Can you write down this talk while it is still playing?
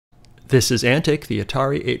This is Antic, the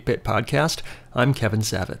Atari 8-Bit podcast. I'm Kevin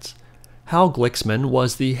Savitz. Hal Glicksman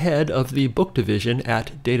was the head of the book division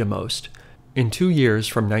at Datamost. In 2 years,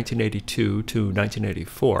 from 1982 to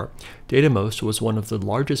 1984, Datamost was one of the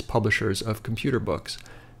largest publishers of computer books.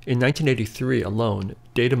 In 1983 alone,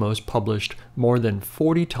 Datamost published more than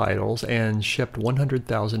 40 titles and shipped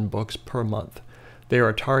 100,000 books per month.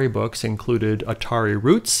 Their Atari books included Atari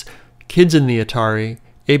Roots, Kids in the Atari,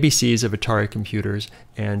 ABCs of Atari Computers,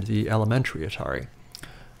 and the Elementary Atari.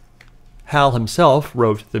 Hal himself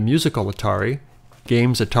wrote the Musical Atari,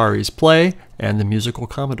 Games Ataris Play, and the Musical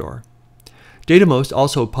Commodore. Datamost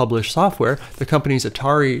also published software. The company's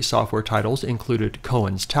Atari software titles included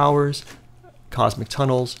Cohen's Towers, Cosmic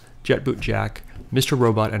Tunnels, Jet Boot Jack, Mr.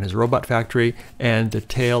 Robot and His Robot Factory, and the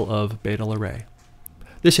Tail of Beta Lyrae.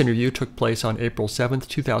 This interview took place on April 7th,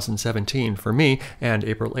 2017 for me, and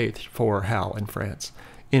April 8th for Hal in France.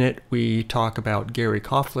 In it, we talk about Gary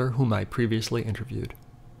Koffler, whom I previously interviewed.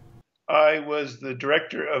 I was the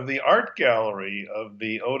director of the art gallery of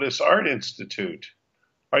the Otis Art Institute.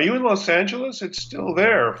 Are you in Los Angeles? It's still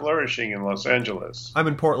there, flourishing in Los Angeles. I'm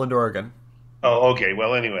in Portland, Oregon. Oh, okay.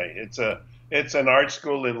 Well, anyway, it's an art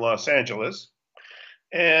school in Los Angeles,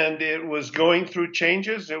 and it was going through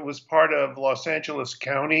changes. It was part of Los Angeles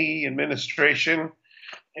County administration,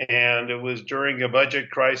 and it was during a budget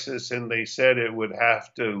crisis, and they said it would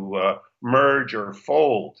have to merge or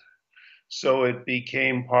fold. So it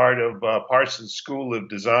became part of Parsons School of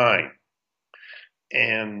Design.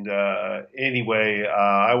 And anyway,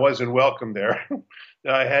 I wasn't welcome there.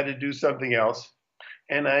 I had to do something else.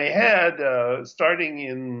 And I had, starting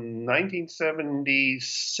in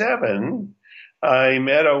 1977, I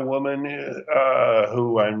met a woman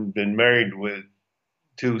who I've been married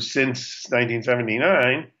to since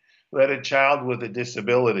 1979, who had a child with a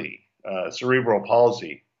disability, cerebral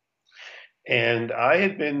palsy. And I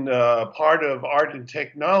had been part of art and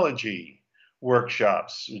technology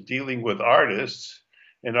workshops dealing with artists,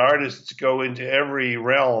 and artists go into every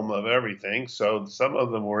realm of everything. So some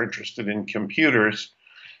of them were interested in computers.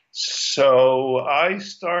 So I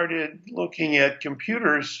started looking at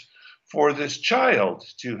computers for this child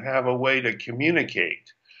to have a way to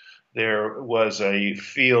communicate. There was a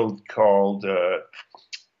field called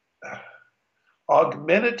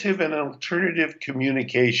augmentative and alternative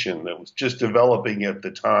communication that was just developing at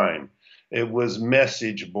the time. It was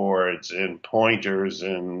message boards and pointers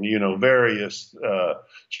and, various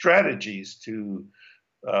strategies to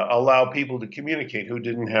allow people to communicate who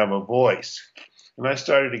didn't have a voice. And I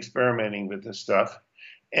started experimenting with this stuff.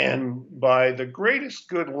 And by the greatest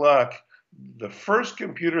good luck, the first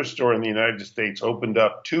computer store in the United States opened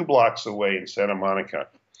up 2 blocks away in Santa Monica.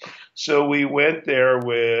 So we went there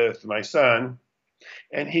with my son,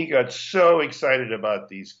 and he got so excited about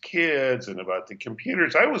these kids and about the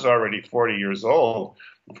computers. I was already 40 years old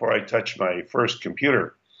before I touched my first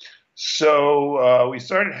computer. So we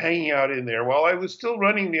started hanging out in there while I was still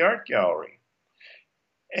running the art gallery.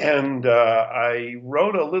 And I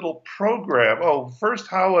wrote a little program. Oh, first,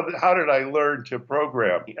 how did I learn to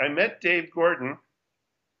program? I met Dave Gordon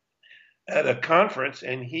at a conference,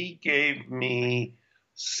 and he gave me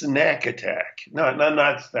Snack Attack. No,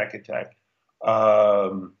 not Snack Attack.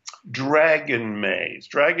 Dragon Maze.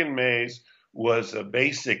 Dragon Maze was a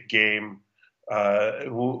basic game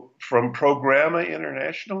from Programa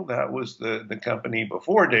International. That was the company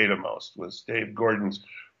before Datamost, was Dave Gordon's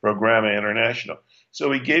Programa International. So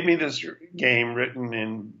he gave me this game written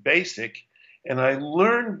in BASIC, and I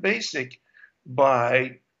learned BASIC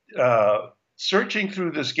by searching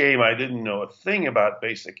through this game. I didn't know a thing about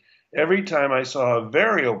BASIC. Every time I saw a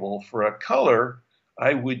variable for a color,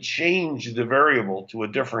 I would change the variable to a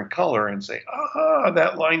different color and say, aha,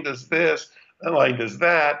 that line does this, that line does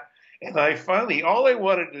that. And all I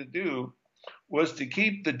wanted to do was to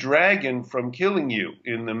keep the dragon from killing you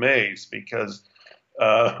in the maze, because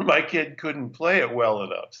my kid couldn't play it well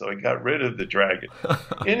enough, so I got rid of the dragon.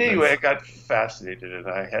 Anyway, nice. I got fascinated, and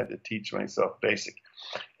I had to teach myself BASIC.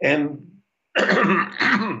 And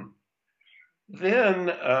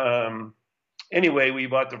then, anyway, we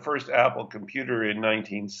bought the first Apple computer in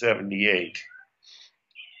 1978,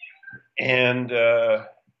 and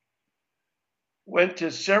went to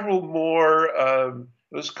several more.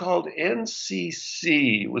 It was called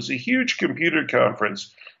NCC. It was a huge computer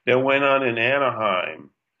conference that went on in Anaheim,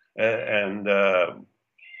 and one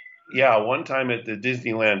time at the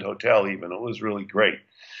Disneyland Hotel even. It was really great.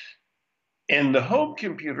 And the home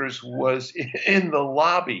computers was in the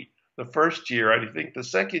lobby the first year. I think the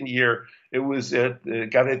second year it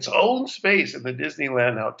got its own space in the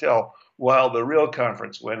Disneyland Hotel while the real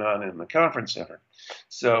conference went on in the conference center.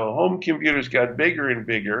 So home computers got bigger and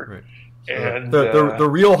bigger. Right. So and the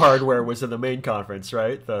real hardware was in the main conference,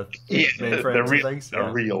 right? The mainframes and things? The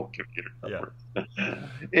real computer hardware. Yeah.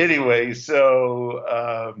 Anyway,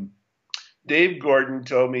 so Dave Gordon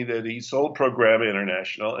told me that he sold Program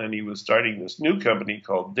International and he was starting this new company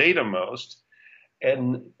called Datamost.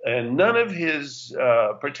 And none of his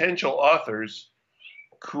potential authors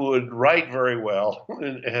could write very well,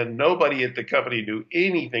 and nobody at the company knew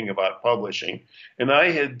anything about publishing. And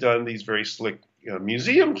I had done these very slick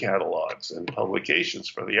museum catalogs and publications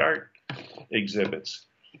for the art exhibits.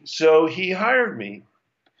 So he hired me,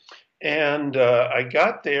 and I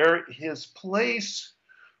got there. His place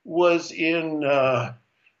was in,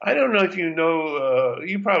 I don't know if you know,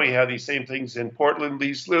 you probably have these same things in Portland,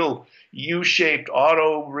 these little U-shaped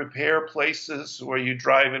auto repair places where you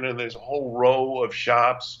drive in and there's a whole row of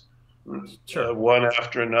shops, sure. One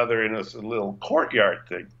after another in a little courtyard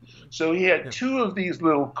thing. So he had two of these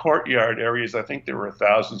little courtyard areas. I think they were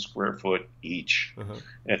 1,000 square foot each.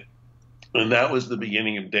 And that was the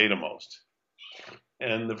beginning of Datamost.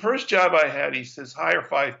 And the first job I had, he says, hire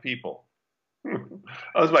 5 people. That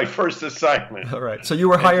was my first assignment. All right. So you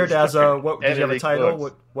were hired as a, what, did you have a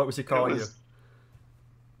title? What was he calling you?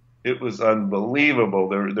 It was unbelievable,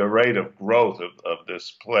 the rate of growth of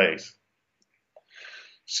this place.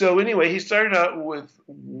 So anyway, he started out with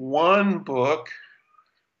one book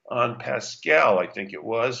on Pascal, I think it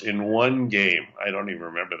was, in one game. I don't even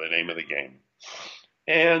remember the name of the game.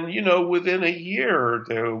 And, you know, within a year,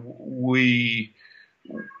 we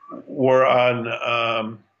were on,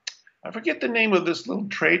 I forget the name of this little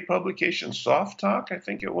trade publication, Soft Talk, I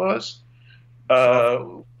think it was.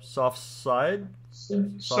 Soft Side?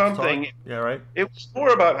 Something. Yeah, right. It was more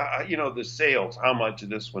about how, you know, the sales, how much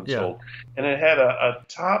this one sold, and it had a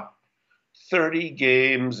top 30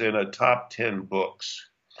 games and a top 10 books,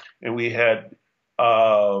 and we had 2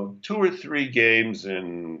 or 3 games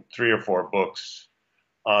and 3 or 4 books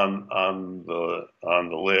on the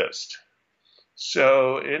list.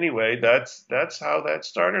 So anyway, that's how that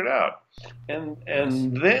started out, and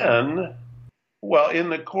then, well, in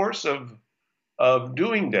the course of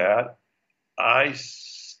doing that, I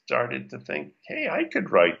started to think, hey, I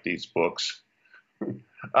could write these books.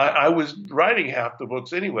 I was writing half the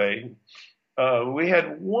books anyway. We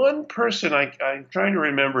had one person, I'm trying to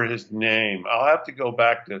remember his name. I'll have to go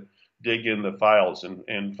back to dig in the files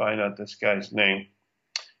and find out this guy's name.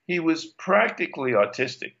 He was practically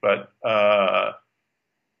autistic, but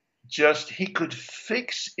he could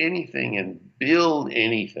fix anything and build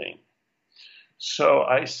anything. So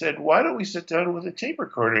I said, why don't we sit down with a tape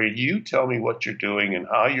recorder and you tell me what you're doing and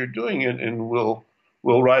how you're doing it, and we'll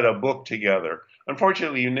write a book together.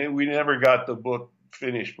 Unfortunately, we never got the book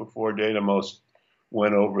finished before Datamost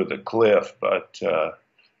went over the cliff, but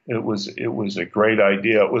it was a great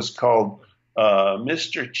idea. It was called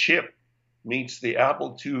Mr. Chip Meets the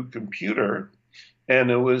Apple II Computer, and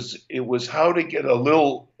it was how to get a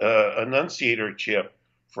little annunciator chip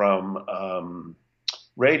from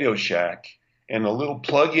Radio Shack and a little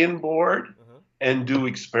plug-in board and do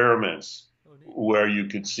experiments where you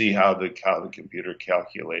could see how the computer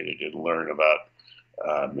calculated and learn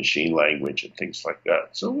about machine language and things like that.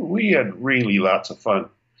 So we had really lots of fun.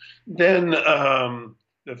 Then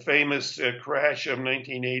the famous crash of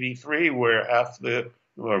 1983, where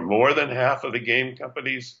more than half of the game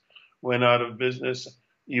companies went out of business.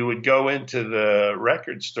 You would go into the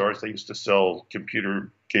record stores. They used to sell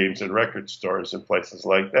computer games in record stores and places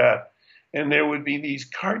like that. And there would be these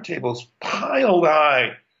card tables piled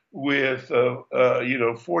high with,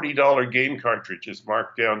 $40 game cartridges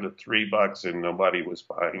marked down to $3, and nobody was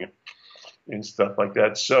buying it and stuff like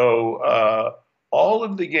that. So all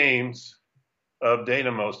of the games of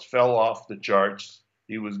Datamost fell off the charts.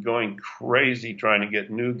 He was going crazy trying to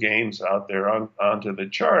get new games out there onto the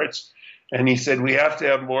charts. And he said, we have to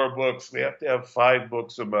have more books. We have to have 5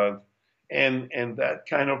 books a month. And that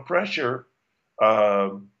kind of pressure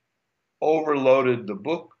overloaded the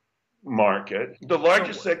book market. The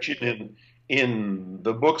largest section in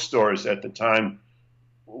the bookstores at the time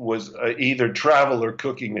was either travel or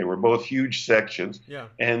cooking. They were both huge sections. Yeah.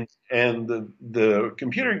 And the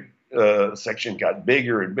computer section got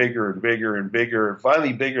bigger and bigger and bigger and bigger,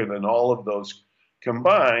 finally bigger than all of those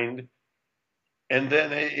combined. And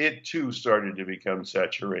then it too started to become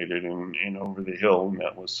saturated and over the hill, and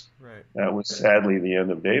that was sadly the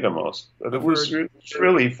end of Datamost. But it was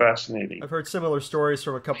really fascinating. I've heard similar stories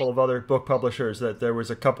from a couple of other book publishers that there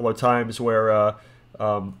was a couple of times where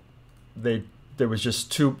they were just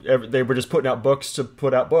putting out books to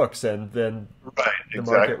put out books, and then the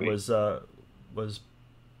market was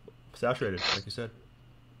saturated, like you said.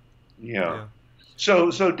 Yeah. Yeah.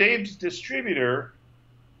 So Dave's distributor.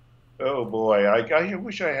 Oh boy, I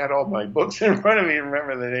wish I had all my books in front of me and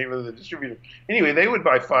remember the name of the distributor. Anyway, they would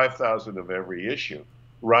buy 5,000 of every issue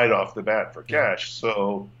right off the bat for Yeah. cash.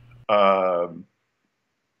 So um,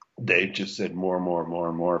 Dave just said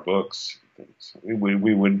more books.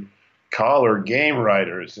 We would collar game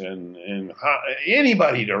writers and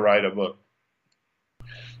anybody to write a book.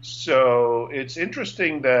 So it's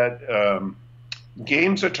interesting that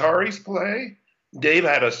games Ataris play. Dave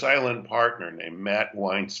had a silent partner named Matt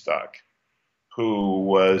Weinstock, who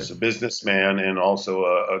was Okay. a businessman and also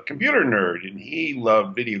a computer nerd, and he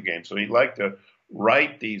loved video games. So he liked to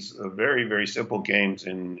write these very simple games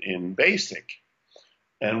in BASIC.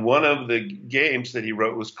 And one of the games that he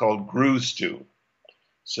wrote was called Grew Stew.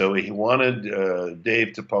 So he wanted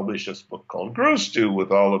Dave to publish this book called Grew Stew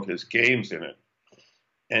with all of his games in it.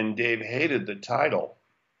 And Dave hated the title.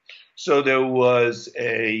 So there was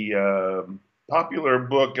a popular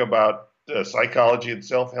book about psychology and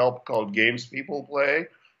self-help called Games People Play.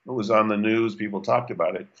 It was on the news. People talked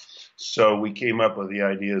about it. So we came up with the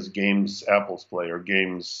ideas Games Apples Play or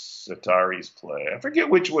Games Ataris Play. I forget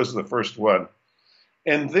which was the first one.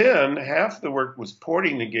 And then half the work was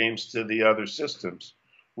porting the games to the other systems.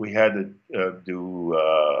 We had to do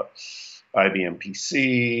IBM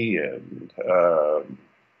PC and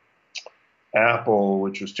Apple,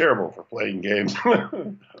 which was terrible for playing games.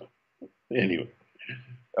 Anyway,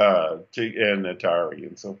 and Atari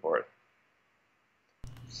and so forth.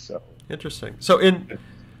 So Interesting. So in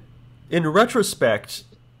retrospect,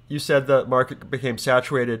 you said the market became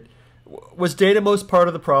saturated. Was Datamost part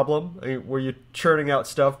of the problem? I mean, were you churning out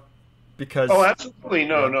stuff because? Oh, absolutely.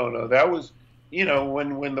 Yeah. No. That was,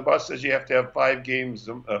 when the boss says you have to have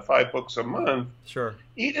 5 books a month, Sure.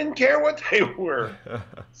 he didn't care what they were.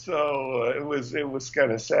 So it was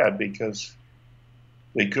kind of sad because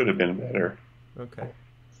they could have been better. Okay.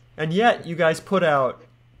 And yet you guys put out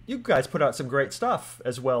some great stuff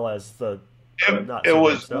as well as the not so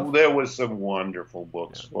great stuff. There was some wonderful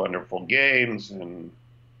books, Yeah. wonderful games, and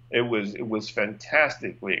it was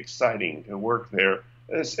fantastically exciting to work there,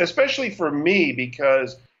 especially for me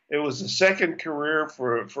because it was a second career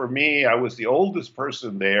for me. I was the oldest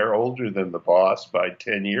person there, older than the boss by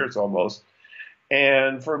 10 years almost.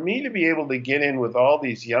 And for me to be able to get in with all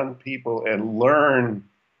these young people and learn,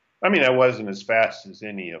 I mean, I wasn't as fast as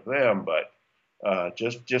any of them, but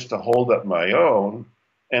just to hold up my own.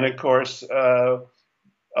 And of course, a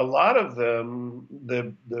lot of them,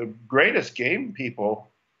 the greatest game people,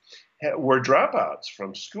 were dropouts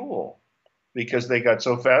from school because they got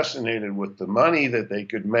so fascinated with the money that they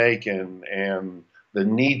could make and the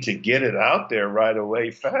need to get it out there right away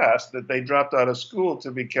fast that they dropped out of school to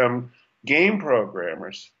become game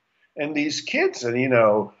programmers. And these kids,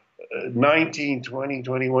 19, 20,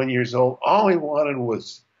 21 years old, all they wanted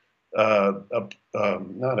was not a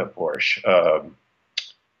Porsche.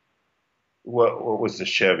 What was the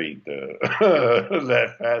Chevy?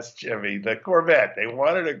 That fast Chevy, the Corvette. They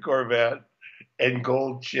wanted a Corvette and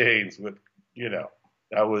gold chains with,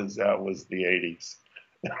 that was the 80s.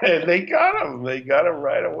 And they got them. They got them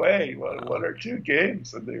right away. One or two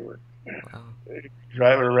games, and they were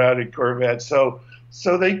driving around in Corvettes. So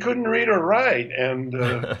they couldn't read or write, and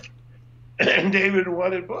and David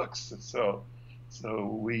wanted books. So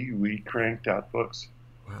we cranked out books.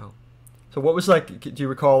 Wow. So what was do you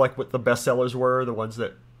recall what the bestsellers were, the ones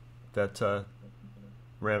that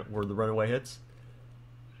were the runaway hits?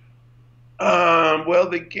 Well,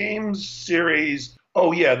 the games series,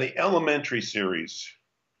 the Elementary series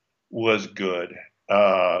was good.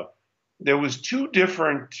 There was two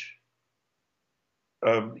different,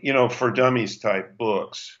 for dummies type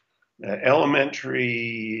books.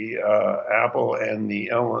 Elementary Apple and the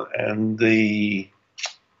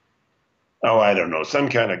I don't know, some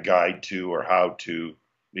kind of guide to or how to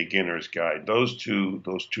beginner's guide. Those two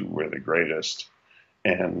were the greatest.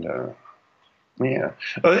 And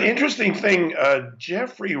interesting thing,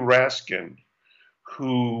 Jeffrey Raskin,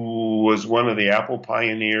 who was one of the Apple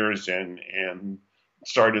pioneers and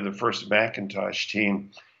started the first Macintosh team,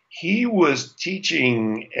 he was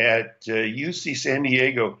teaching at UC San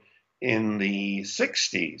Diego in the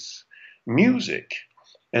 60s music.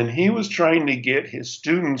 And he was trying to get his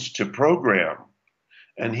students to program.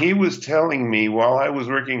 And he was telling me while I was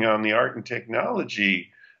working on the art and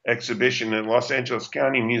technology exhibition at Los Angeles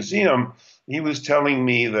County Museum, he was telling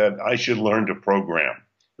me that I should learn to program,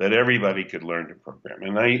 that everybody could learn to program.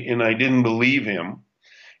 And I didn't believe him.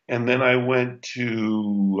 And then I went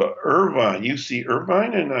to Irvine, UC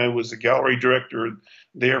Irvine, and I was a gallery director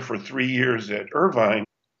there for 3 years at Irvine.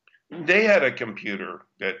 they had a computer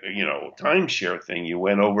that, timeshare thing. You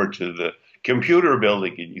went over to the computer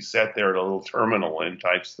building and you sat there at a little terminal and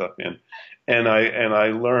typed stuff in. And I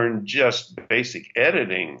learned just basic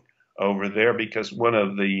editing over there because one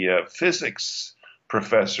of the physics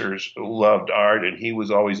professors loved art, and he was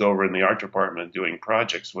always over in the art department doing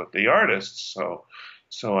projects with the artists.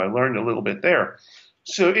 So I learned a little bit there.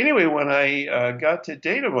 So anyway, when I got to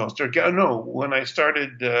Datamost, when I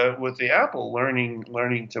started with the Apple,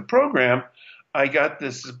 learning to program, I got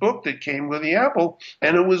this book that came with the Apple,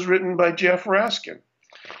 and it was written by Jeff Raskin,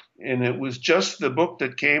 and it was just the book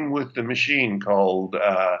that came with the machine called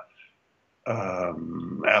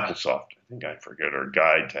AppleSoft. I think I forget, or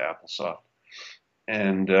Guide to AppleSoft,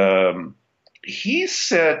 and he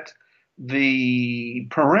set the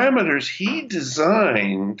parameters. He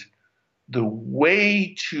designed the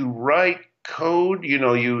way to write code.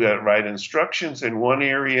 You write instructions in one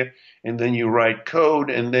area, and then you write code,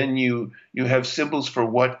 and then you have symbols for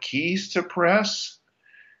what keys to press.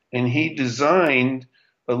 And he designed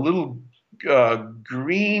a little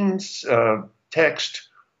green text,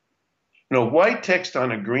 white text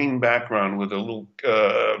on a green background with a little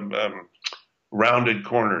rounded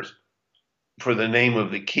corners for the name of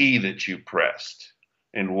the key that you pressed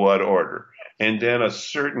in what order. And then a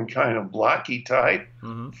certain kind of blocky type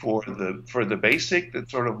for the basic that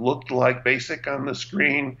sort of looked like basic on the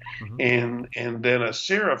screen, and then a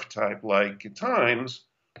serif type like times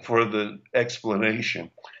for the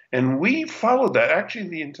explanation. And we followed that. Actually,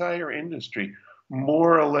 the entire industry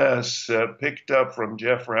more or less picked up from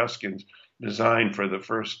Jeff Raskin's design for the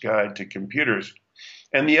first guide to computers.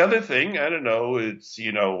 And the other thing, I don't know, it's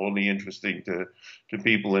only interesting to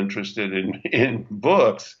people interested in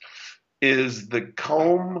books, is the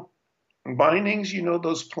comb bindings,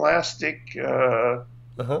 those plastic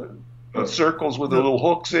circles with the little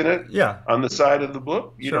hooks in it on the side of the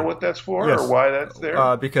book. You know what that's for, or why that's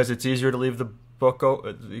there? Because it's easier to leave the book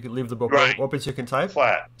you can leave the book open so you can type.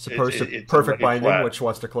 Flat. As opposed to perfect binding, which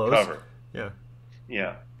wants to close. Cover. Yeah.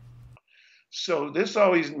 Yeah. So this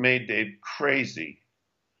always made Dave crazy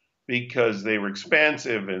because they were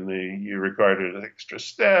expensive and you required an extra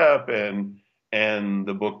step, and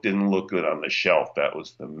the book didn't look good on the shelf. That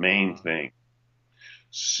was the main thing.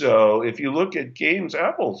 So if you look at games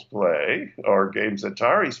Apple's play or games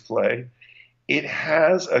Atari's play, it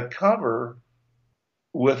has a cover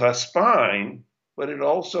with a spine, but it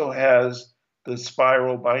also has the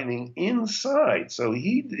spiral binding inside. So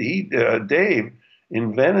Dave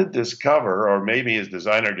invented this cover, or maybe his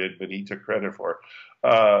designer did, but he took credit for it,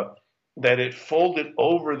 that it folded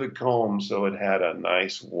over the comb so it had a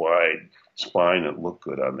nice wide spine and looked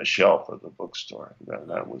good on the shelf of the bookstore.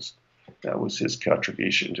 That was his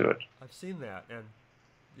contribution to it. I've seen that, and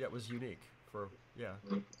it was unique.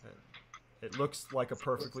 It looks like a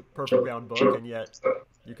perfect bound book, and yet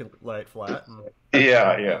you can lay it flat.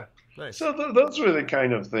 Yeah. Nice. So those were the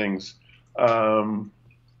kind of things.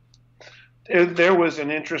 There was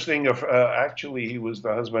an interesting. Actually, he was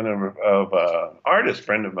the husband of an artist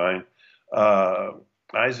friend of mine,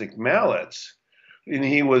 Isaac Mallets, and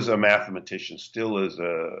he was a mathematician. Still is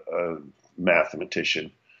a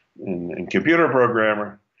mathematician and computer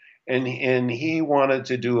programmer. And he wanted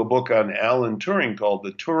to do a book on Alan Turing called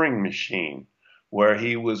The Turing Machine, where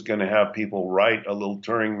he was going to have people write a little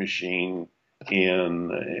Turing machine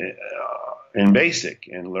in BASIC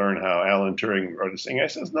and learn how Alan Turing wrote this thing. I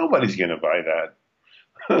says, nobody's going to buy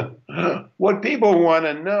that. What people want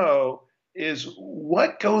to know is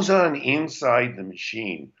what goes on inside the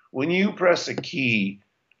machine. When you press a key,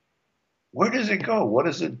 where does it go? What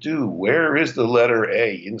does it do? Where is the letter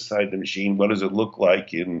A inside the machine? What does it look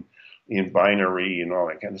like in binary and all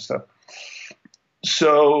that kind of stuff?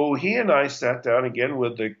 So he and I sat down again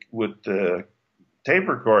with the tape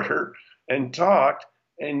recorder and talked,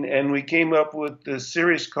 and we came up with this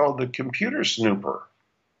series called The Computer Snooper,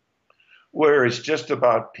 where it's just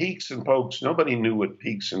about peaks and pokes. Nobody knew what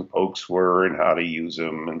peaks and pokes were and how to use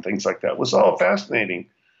them and things like that. It was all fascinating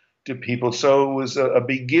to people. So it was a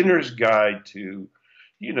beginner's guide to,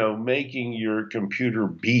 making your computer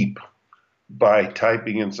beep by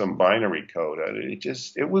typing in some binary code.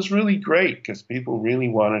 It was really great because people really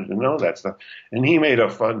wanted to know that stuff. And he made a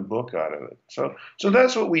fun book out of it. So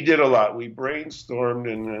that's what we did a lot. We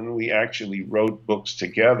brainstormed and we actually wrote books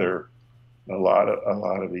together. A lot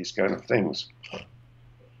of these kind of things.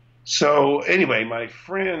 So anyway, my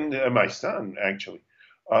friend, my son actually,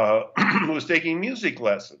 was taking music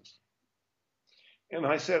lessons. And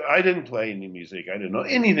I said, I didn't play any music. I didn't know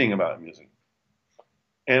anything about music.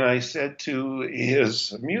 And I said to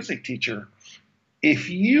his music teacher, if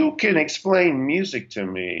you can explain music to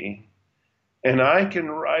me and I can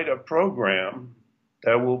write a program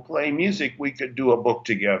that will play music, we could do a book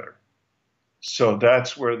together. So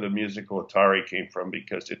that's where the Musical Atari came from,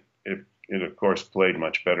 because it of course played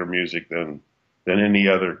much better music than any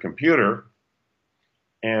other computer,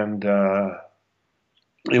 and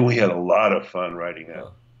we had a lot of fun writing that.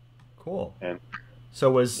 Oh, cool. And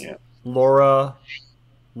So was yeah, Laura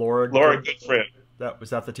Laura Goodfriend. was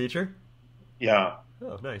that the teacher? Yeah,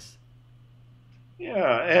 Oh, nice.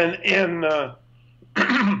 yeah, and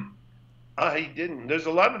I didn't. There's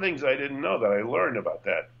a lot of things I didn't know that I learned about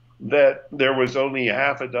that. That there was only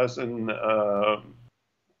half a dozen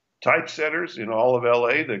typesetters in all of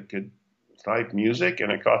LA that could type music,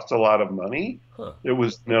 and it cost a lot of money. Huh. There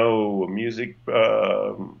was no music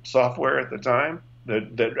software at the time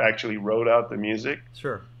that actually wrote out the music.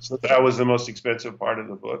 Sure. So that was the most expensive part of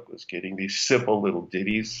the book, was getting these simple little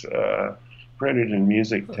ditties printed in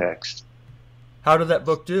music text. How did that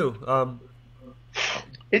book do?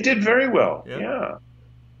 It did very well. Yeah. Yeah.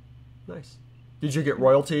 Nice. Did you get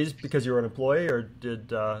royalties because you were an employee, or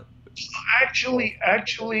did? Actually,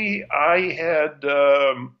 I had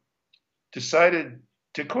decided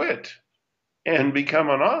to quit and become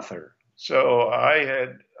an author. So I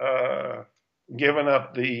had given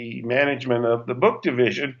up the management of the book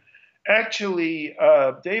division. Actually,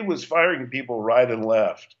 Dave was firing people right and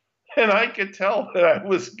left, and I could tell that I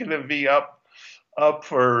was going to be up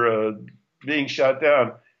for being shut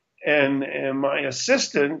down. And my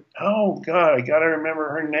assistant, oh God, I got to remember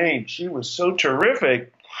her name. She was so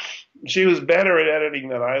terrific. She was better at editing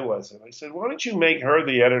than I was. And I said, why don't you make her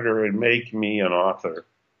the editor and make me an author?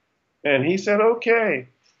 And he said, okay.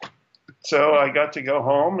 So I got to go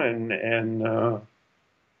home and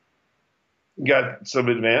got some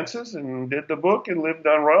advances and did the book and lived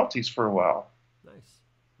on royalties for a while. Nice.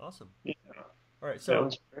 Awesome. Yeah. All right. That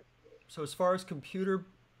was great. So as far as computer,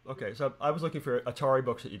 okay. So I was looking for Atari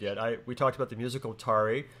books that you did. We talked about the Musical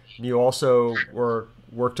Atari, and you also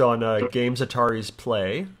worked on Games Atari's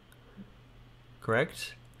Play.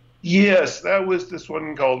 Correct? Yes, that was this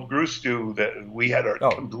one called Grustu that we had to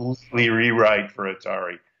completely rewrite for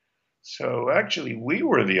Atari. So actually, we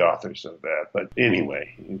were the authors of that. But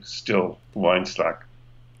anyway, it's still Weinstock.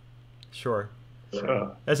 Sure.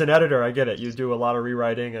 So, as an editor, I get it. You do a lot of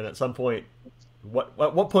rewriting, and at some point,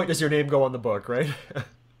 what point does your name go on the book, right?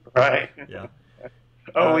 right. Yeah.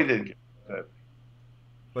 Oh, we didn't care about that.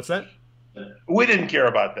 What's that? We didn't care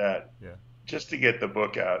about that. Yeah. Just to get the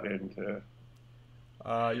book out. And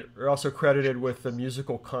you're also credited with the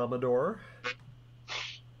Musical Commodore.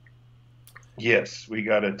 Yes, we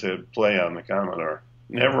got it to play on the Commodore.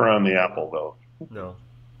 Never on the Apple, though. No,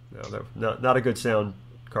 not a good sound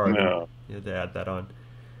card. No. You had to add that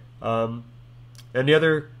on. Any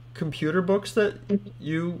other computer books that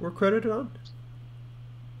you were credited on?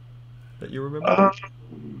 That you remember?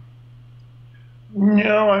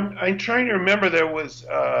 No, I'm trying to remember. There was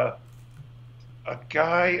a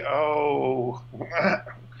guy. Oh,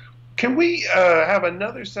 can we have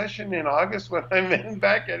another session in August when I'm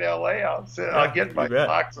back in LA? I'll get my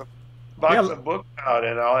box of books out,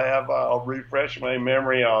 and I'll refresh my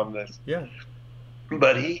memory on this. Yeah.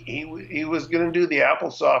 But he was going to do the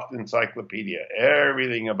AppleSoft encyclopedia,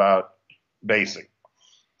 everything about BASIC.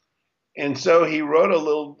 And so he wrote a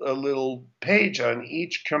little page on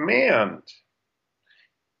each command.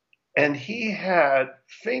 And he had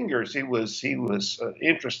fingers. He was an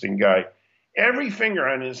interesting guy. Every finger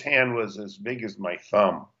on his hand was as big as my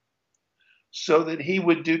thumb, so that he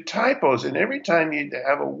would do typos. And every time you'd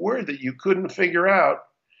have a word that you couldn't figure out,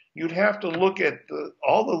 you'd have to look at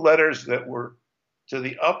all the letters that were to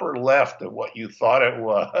the upper left of what you thought it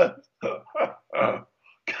was,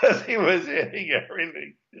 because he was hitting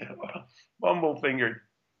everything, bumble-fingered.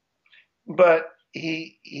 But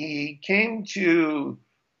he came to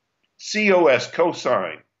COS,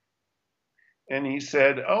 cosine. And he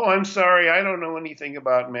said, oh, I'm sorry, I don't know anything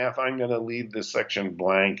about math. I'm going to leave this section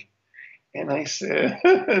blank. And I said,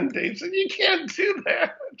 and Dave said, you can't do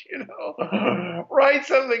that, write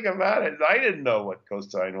something about it. I didn't know what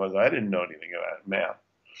cosine was. I didn't know anything about math.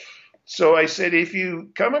 So I said, if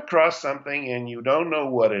you come across something and you don't know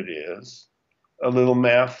what it is, a little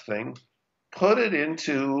math thing, put it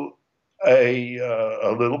into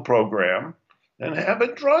a little program and have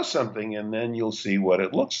it draw something, and then you'll see what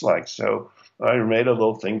it looks like. So I made a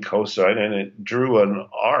little thing, cosine, and it drew an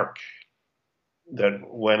arc that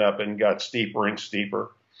went up and got steeper and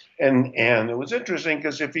steeper. And it was interesting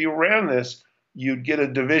because if you ran this, you'd get a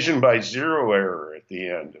division by zero error at the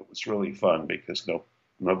end. It was really fun because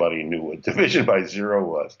nobody knew what division by zero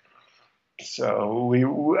was. So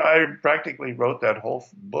I practically wrote that whole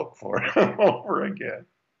book for him over again.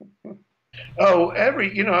 Oh,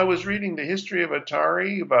 I was reading the history of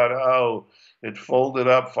Atari about how it folded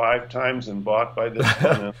up 5 times and bought by this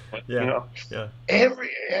one, and you Yeah, know, yeah. every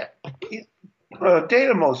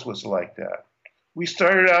Datamost was like that. We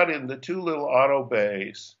started out in the two little auto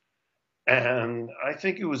bays, and I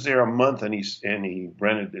think he was there a month, and he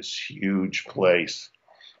rented this huge place,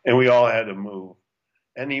 and we all had to move.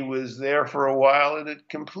 And he was there for a while, and it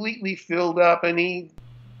completely filled up, and he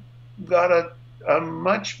got a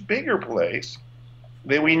much bigger place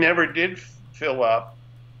that we never did fill up.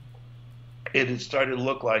 It had started to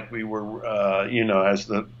look like we were, as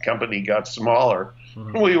the company got smaller,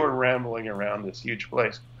 Hmm. we were rambling around this huge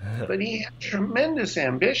place. But he had tremendous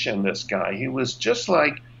ambition, this guy. He was just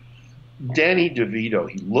like Danny DeVito.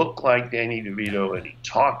 He looked like Danny DeVito, and he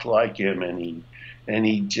talked like him, and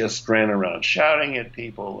he just ran around shouting at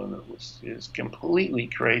people, and it was completely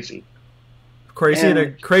crazy.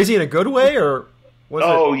 And Crazy in a good way, or was it?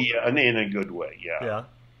 oh yeah, in a good way, yeah. Yeah.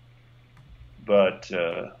 But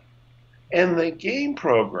and the game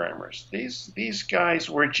programmers, these guys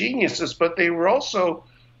were geniuses, but they were also,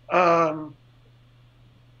 um,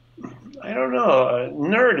 I don't know,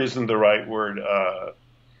 nerd isn't the right word.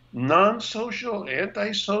 Non-social,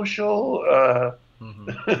 antisocial. Hmm.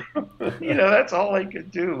 That's all I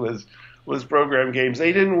could do was program games.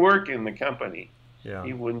 They didn't work in the company. Yeah.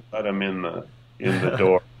 He wouldn't let them in the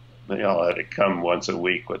door. They all had to come once a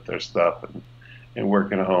week with their stuff and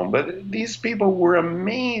work at home. But these people were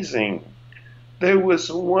amazing. There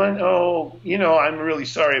was one, I'm really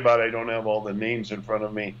sorry about it. I don't have all the names in front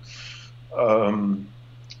of me. Um,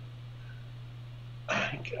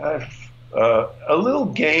 a little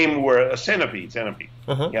game where a centipede.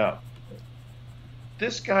 Uh-huh. Yeah.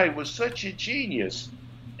 This guy was such a genius.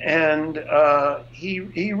 And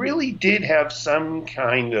he really did have some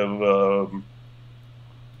kind of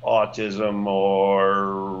autism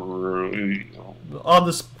or On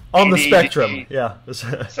the spectrum. Yeah.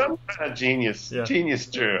 some kind of genius Yeah. genius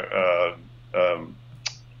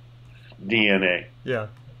DNA. Yeah.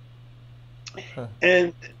 Huh.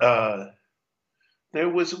 And there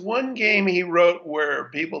was one game he wrote where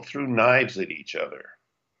people threw knives at each other.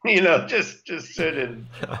 Just sit and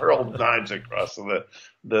hurled knives across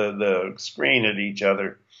the screen at each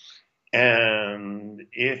other. And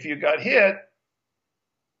if you got hit,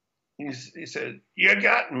 he said, "You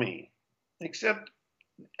got me." Except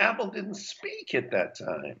Apple didn't speak at that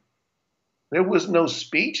time. There was no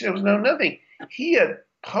speech. There was no nothing. He had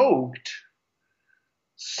poked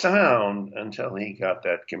sound until he got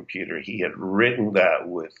that computer. He had written that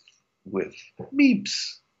with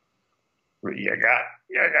beeps. You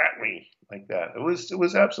got me, like that. It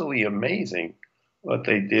was absolutely amazing what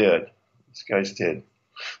they did. These guys did.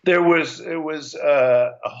 There was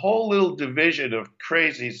a whole little division of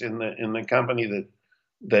crazies in the company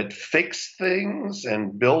that fixed things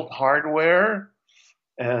and built hardware.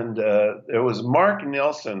 And there was Mark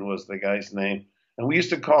Nelson was the guy's name, and we used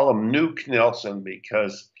to call him Nuke Nelson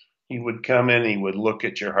because he would come in, he would look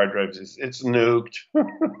at your hard drives. It's nuked,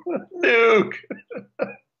 nuke.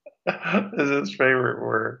 This is his favorite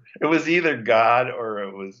word. It was either God or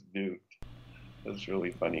it was nuked. This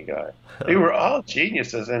really funny guy. They were all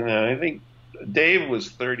geniuses, and I think Dave was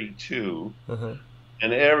 32, Uh-huh.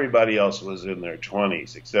 and everybody else was in their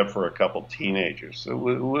 20s, except for a couple teenagers. So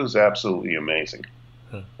it was absolutely amazing,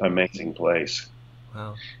 Huh. amazing place.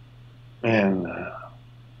 Wow. And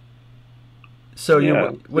So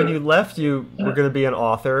yeah, when you left, you were going to be an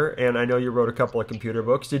author, and I know you wrote a couple of computer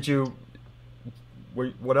books.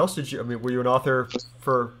 What else did you? I mean, were you an author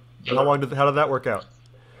for how long? How did that work out?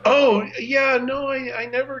 oh yeah, no, I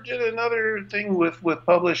never did another thing with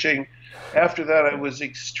publishing. After that, I was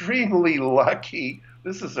extremely lucky.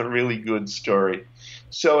 This is a really good story.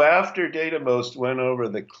 So after Datamost went over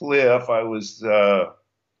the cliff, I was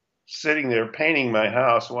sitting there painting my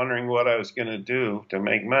house, wondering what I was going to do to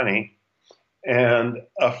make money. And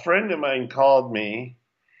a friend of mine called me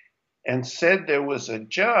and said there was a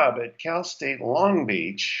job at Cal State Long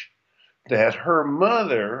Beach that her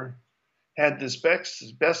mother had this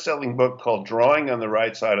best-selling book called Drawing on the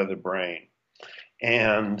Right Side of the Brain.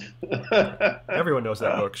 And Everyone knows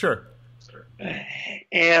that book, sure.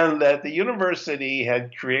 and that the university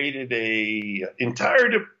had created a entire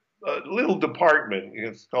little department.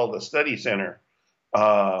 It's called the study center,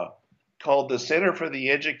 uh, called the Center for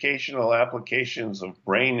the Educational Applications of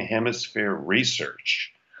Brain Hemisphere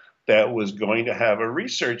Research, that was going to have a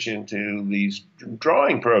research into these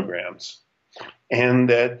drawing programs, and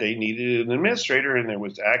that they needed an administrator, and there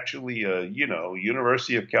was actually a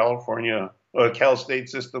University of California, Cal State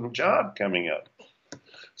system job coming up.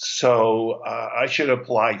 So I should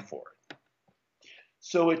apply for it.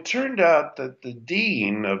 So it turned out that the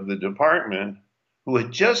dean of the department, who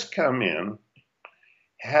had just come in,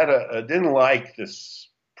 didn't like this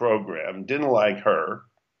program, didn't like her.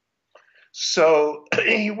 So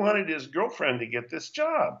he wanted his girlfriend to get this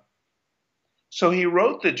job. So he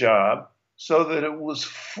wrote the job so that it was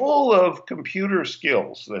full of computer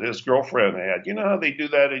skills that his girlfriend had. You know how they do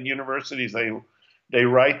that in universities? They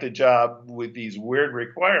write the job with these weird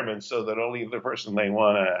requirements so that only the person they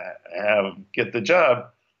want to have get the job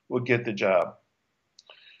will get the job.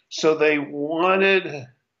 So they wanted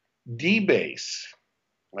DBase.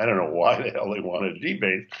 I don't know why the hell they wanted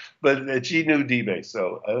DBase, but she knew DBase.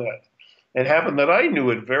 So it happened that I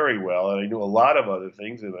knew it very well, and I knew a lot of other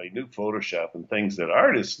things, and I knew Photoshop and things that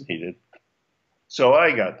artists needed. So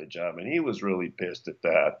I got the job, and he was really pissed at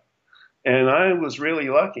that. And I was really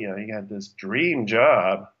lucky. I got this dream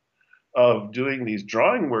job of doing these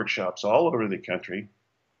drawing workshops all over the country.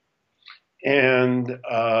 And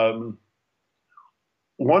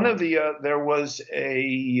there was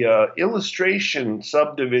a illustration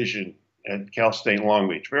subdivision at Cal State Long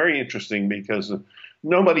Beach. Very interesting because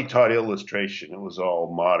nobody taught illustration. It was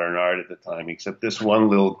all modern art at the time, except this one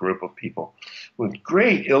little group of people with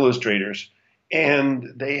great illustrators.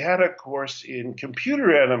 And they had a course in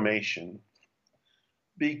computer animation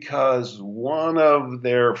because one of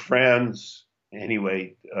their friends,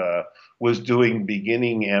 anyway, was doing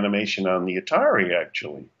beginning animation on the Atari,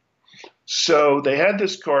 actually. So they had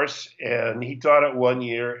this course, and he taught it 1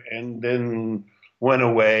 year and then went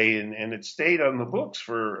away, and it stayed on the books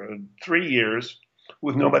for 3 years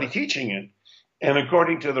with nobody teaching it. And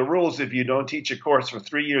according to the rules, if you don't teach a course for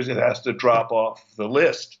 3 years, it has to drop off the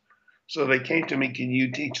list. So they came to me, can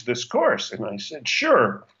you teach this course? And I said,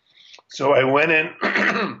 sure. So I went in.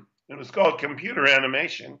 It was called computer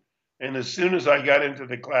animation. And as soon as I got into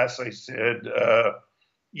the class, I said, a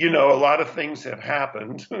lot of things have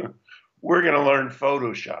happened. We're going to learn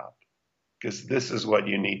Photoshop because this is what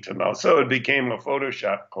you need to know. So it became a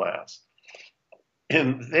Photoshop class.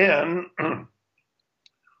 And then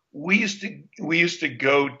we used to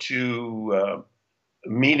go to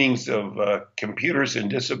meetings of computers and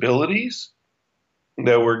disabilities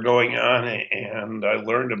that were going on, and I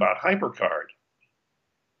learned about HyperCard.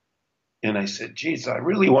 And I said, geez, I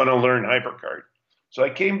really want to learn HyperCard. So I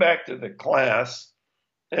came back to the class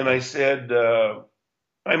and I said,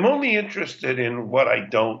 I'm only interested in what I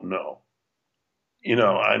don't know.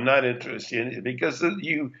 I'm not interested in it because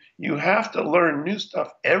you have to learn new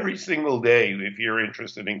stuff every single day if you're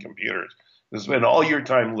interested in computers. You spend all your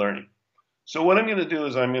time learning. So what I'm going to do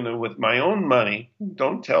is I'm going to, with my own money,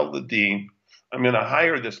 don't tell the dean, I'm going to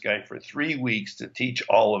hire this guy for 3 weeks to teach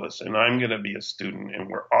all of us, and I'm going to be a student, and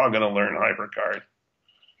we're all going to learn HyperCard.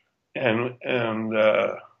 And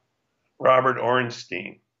Robert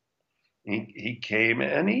Ornstein, he came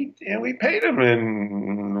and we paid him,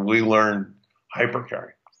 and we learned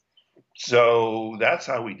HyperCard. So that's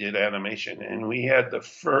how we did animation, and we had the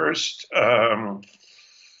first.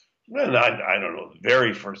 Well, I don't know, the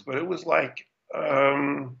very first, but it was like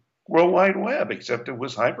World Wide Web, except it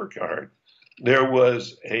was HyperCard. There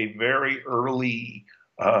was a very early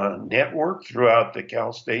network throughout the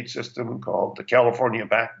Cal State system called the California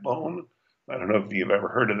Backbone. I don't know if you've ever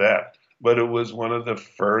heard of that, but it was one of the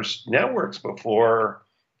first networks before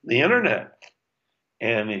the internet.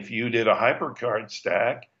 And if you did a HyperCard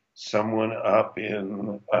stack, someone up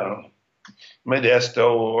in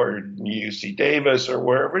Modesto or UC Davis or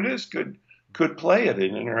wherever it is could play it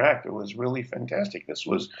and interact. It was really fantastic. This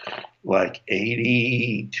was like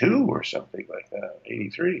 82 or something like that,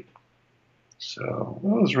 83. So it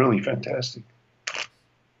was really fantastic.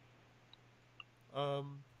 So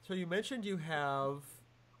you mentioned you have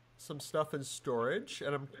some stuff in storage,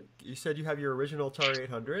 and you said you have your original Atari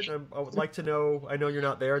 800. I would like to know. I know you're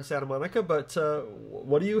not there in Santa Monica, but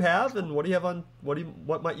what do you have, and what do you have on?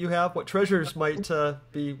 What might you have? What treasures might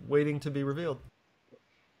be waiting to be revealed?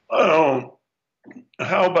 Oh,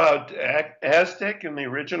 how about Aztec in the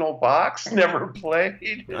original box? Never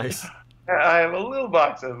played. Nice. I have a little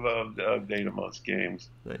box of Datamost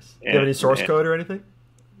games. Nice. Do you have any source code or anything?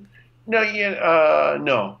 No,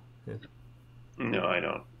 no. Yeah. No, I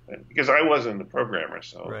don't. Because I wasn't the programmer,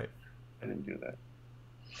 so right. I didn't do that.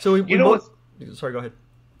 So we both. Sorry, go ahead.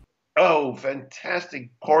 Oh, fantastic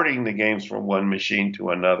porting the games from one machine to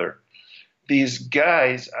another. These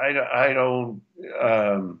guys, I don't,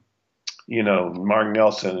 Mark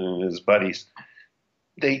Nelson and his buddies,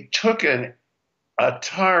 they took an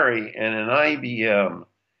Atari and an IBM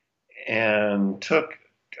and took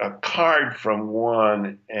a card from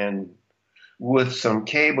one and with some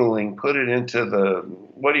cabling, put it into the,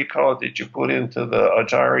 what do you call it? Did you put into the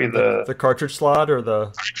Atari, the The cartridge slot or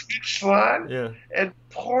the slot, yeah. and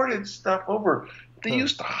ported stuff over? They Huh.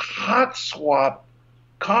 used to hot swap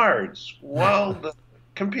cards while the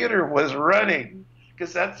computer was running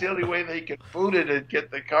because that's the only way they could boot it and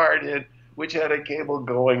get the card in, which had a cable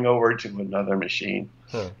going over to another machine.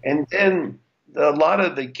 Huh. And then a lot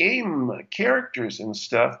of the game characters and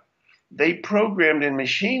stuff, they programmed in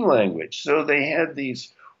machine language. So they had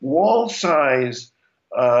these wall size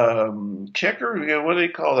checker, what do they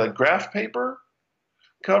call that, graph paper,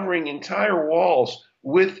 covering entire walls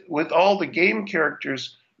with all the game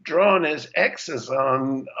characters drawn as X's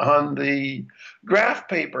on the graph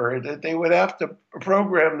paper that they would have to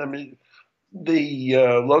program them the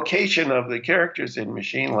location of the characters in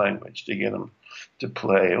machine language to get them to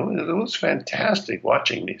play. It was fantastic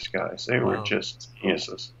watching these guys. They were just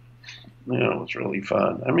geniuses. You know, it was really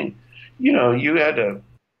fun. I mean, you know, you had to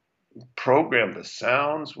program the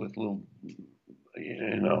sounds with little,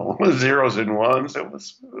 you know, zeros and ones. It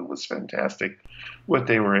was fantastic what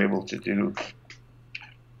they were able to do.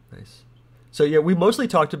 Nice. So yeah, we mostly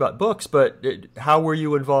talked about books, but how were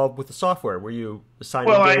you involved with the software? Were you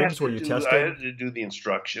assigning games? Were you testing? I had to do the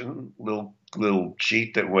instruction, little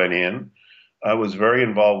sheet that went in. I was very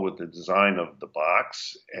involved with the design of the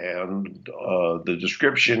box and the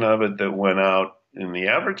description of it that went out in the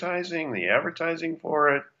advertising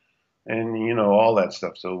for it, and you know, all that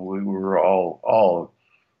stuff. So we were all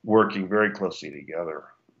working very closely together,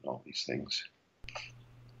 all these things.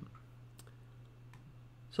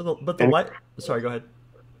 So sorry, go ahead.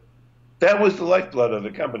 That was the lifeblood of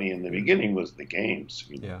the company in the beginning, was the games.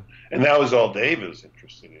 You know? Yeah. And that was all Dave was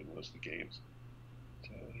interested in, was the games.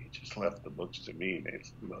 So he just left the books to me,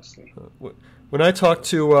 mostly. When I talked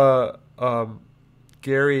to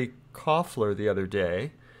Gary Koffler the other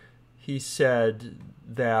day, he said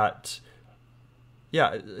that,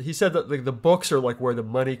 the books are like where the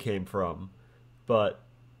money came from, but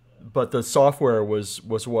the software was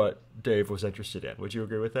what Dave was interested in. Would you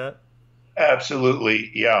agree with that? Absolutely,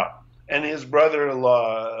 yeah. And his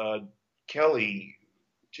brother-in-law,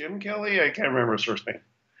 Jim Kelly, I can't remember his first name.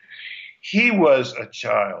 He was a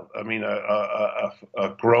child. I mean, a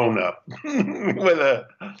grown-up with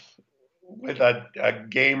a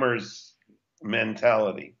gamer's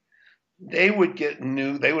mentality. They would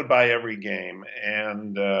buy every game,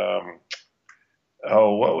 and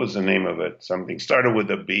what was the name of it? Something started with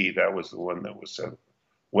a B. That was the one that was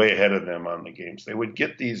way ahead of them on the games. They would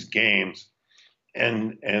get these games,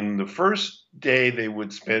 and the first day they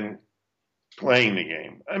would spend playing the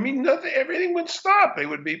game. I mean, everything would stop. They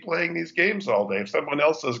would be playing these games all day, someone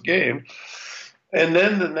else's game. And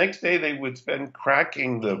then the next day they would spend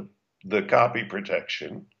cracking the copy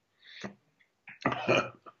protection.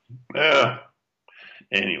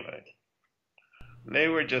 Anyway, they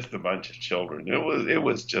were just a bunch of children. It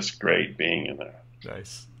was just great being in there.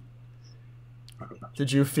 Nice.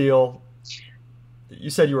 Did you feel? You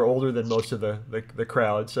said you were older than most of the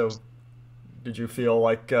crowd, so did you feel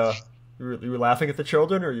like you were laughing at the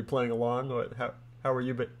children, or are you playing along? How were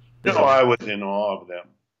you? No, I was in awe of them.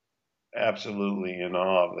 Absolutely in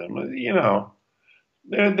awe of them. You know,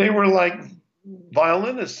 they were like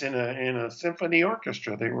violinists in a symphony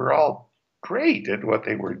orchestra. They were all great at what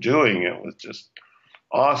they were doing. It was just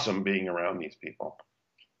awesome being around these people,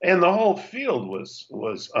 and the whole field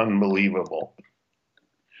was unbelievable.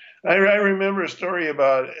 I remember a story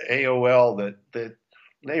about AOL that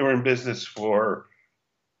they were in business for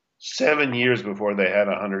 7 years before they had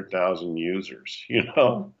 100,000 users. You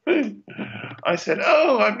know, I said,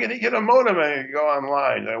 "Oh, I'm going to get a modem and go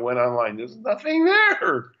online." I went online. There's nothing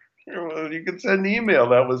there. You could send an email.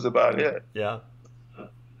 That was about it. Yeah.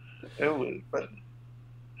 It was, but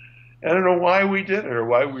I don't know why we did it or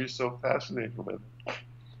why we were so fascinated with it.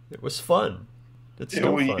 It was fun. It's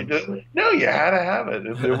still fun. No, you had to have it.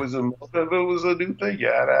 If it was a new thing, you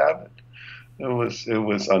had to have it. It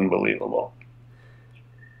was unbelievable.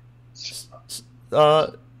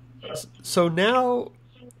 So now,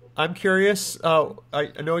 I'm curious.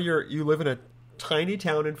 I know you live in a tiny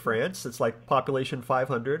town in France. It's like population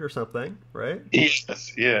 500 or something, right?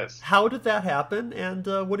 Yes. How did that happen? And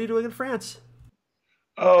what are you doing in France?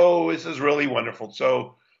 Oh, this is really wonderful.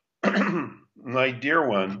 So, my dear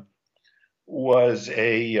one was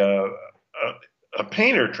a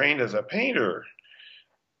painter, trained as a painter,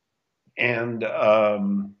 and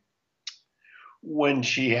when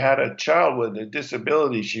she had a child with a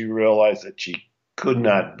disability, she realized that she could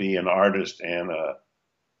not be an artist and a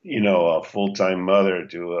full-time mother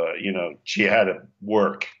to she had to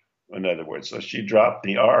work, in other words. So she dropped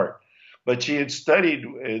the art. But she had studied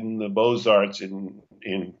in the Beaux-Arts in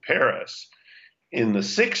Paris in the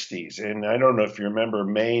 60s. And I don't know if you remember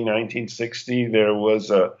May 1960, there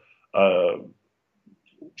was a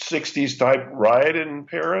 60s type riot in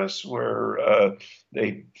Paris where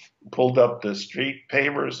they pulled up the street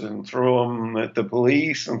pavers and threw them at the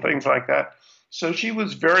police and things like that. So she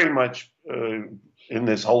was very much in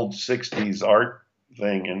this whole 60s art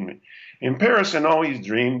thing and in Paris and always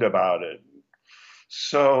dreamed about it.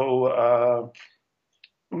 So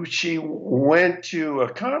she went to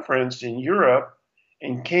a conference in Europe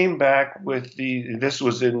and came back with this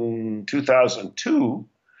was in 2002.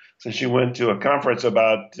 So she went to a conference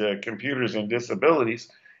about computers and disabilities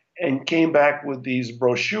and came back with these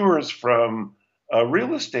brochures from a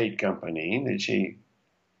real estate company that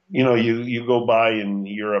you go by in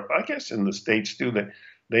Europe, I guess in the States too, that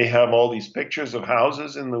they have all these pictures of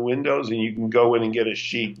houses in the windows and you can go in and get a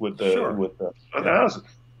sheet with the houses.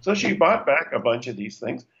 So she bought back a bunch of these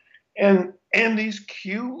things and these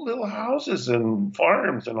cute little houses and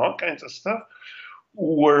farms and all kinds of stuff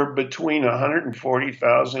were between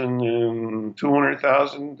 $140,000 and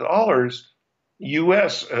 $200,000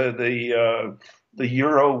 US. The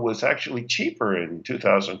euro was actually cheaper in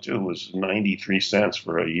 2002. It was 93 cents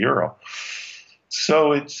for a euro.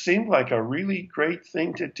 So it seemed like a really great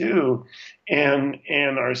thing to do. And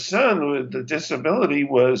our son with the disability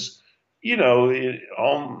was, I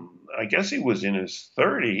guess he was in his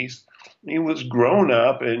 30s. He was grown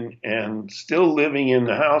up and still living in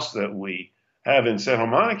the house that we have in Santa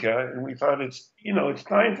Monica. And we thought it's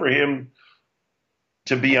time for him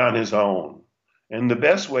to be on his own. And the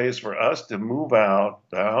best way is for us to move out.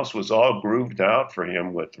 The house was all grooved out for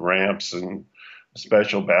him with ramps and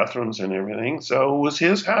special bathrooms and everything. So it was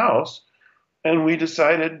his house. And we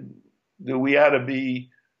decided that we had to be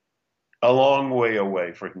a long way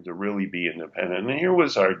away for him to really be independent. And here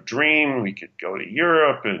was our dream. We could go to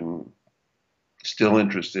Europe and still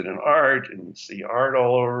interested in art and see art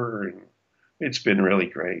all over. And it's been really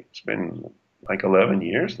great. It's been like 11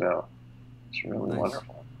 years now. It's really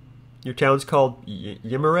wonderful. Your town's called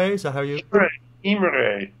Yimmeret? Is that how you?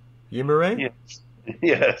 Yimmeret. Yimmeret? Yes.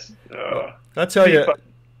 Yes. I'll tell you.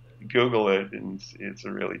 Google it, and it's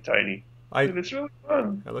a really tiny. It's really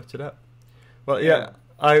fun. I looked it up. Well, yeah.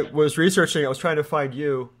 I was researching. I was trying to find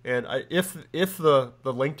you, and if the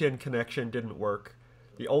LinkedIn connection didn't work,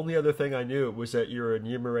 the only other thing I knew was that you're in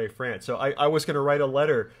Yimmeret, France. So I was going to write a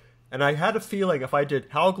letter, and I had a feeling if I did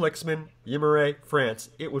Hal Glicksman, Yimmeret, France,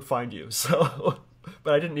 it would find you. So.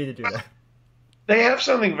 But I didn't need to do that. They have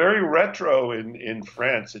something very retro in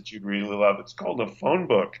France that you'd really love. It's called a phone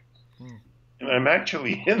book. And I'm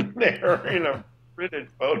actually in there in a printed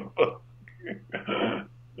phone book. Nice.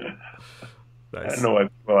 I don't know why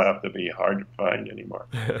people have to be hard to find anymore.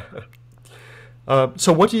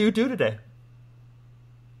 So what do you do today?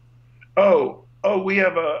 Oh, we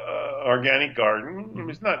have a organic garden.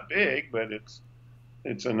 It's not big, but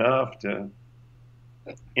it's enough to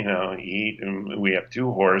eat, and we have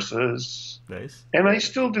 2 horses. Nice. And I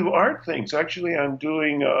still do art things. Actually, I'm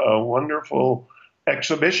doing a wonderful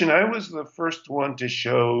exhibition. I was the first one to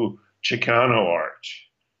show Chicano art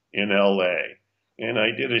in LA. And I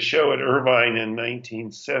did a show at Irvine in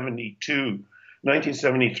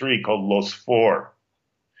 1973 called Los Four,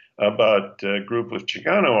 about a group of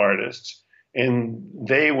Chicano artists. And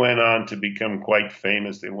they went on to become quite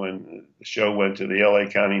famous. The show went to the LA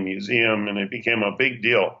County Museum, and it became a big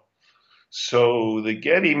deal. So the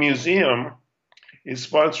Getty Museum is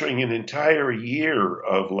sponsoring an entire year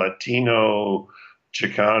of Latino,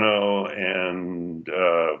 Chicano, and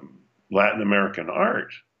Latin American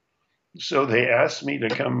art. So they asked me to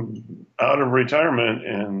come out of retirement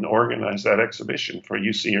and organize that exhibition for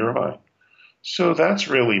UC Irvine. So that's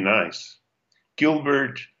really nice.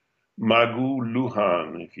 Gilbert Magu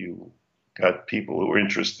Lujan, if you got people who are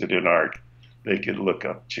interested in art, they could look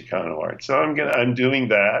up Chicano art. So I'm doing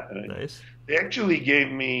that. Nice. They actually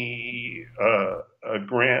gave me a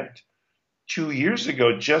grant 2 years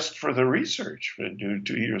ago just for the research, for do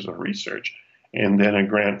 2 years of research, and then a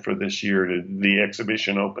grant for this year. The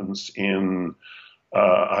exhibition opens in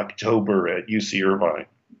October at UC Irvine.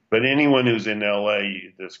 But anyone who's in LA,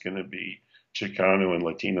 there's going to be Chicano and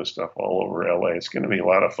Latino stuff all over LA. It's going to be a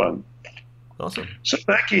lot of fun. Awesome. So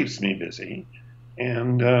that keeps me busy.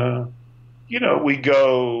 And, we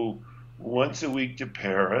go once a week to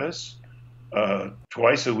Paris,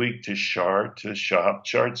 twice a week to Chartres to shop.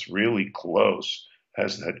 Chartres really close,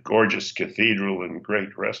 has that gorgeous cathedral and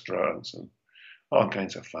great restaurants and all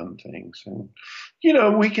kinds of fun things. And,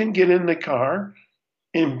 we can get in the car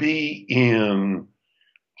and be in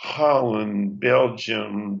Holland,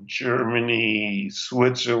 Belgium, Germany,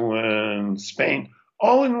 Switzerland, Spain,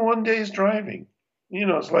 all in one day's driving.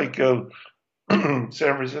 It's like San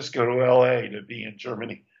Francisco to LA to be in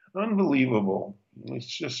Germany. Unbelievable. It's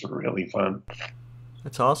just really fun.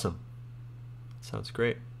 That's awesome. Sounds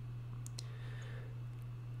great.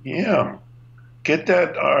 Yeah. Get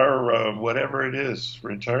that, our whatever it is,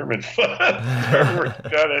 retirement fund. We're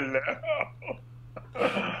gonna know.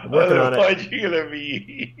 Working on it. Otherwise, you're gonna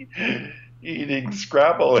be eating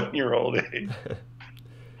Scrabble in your old age.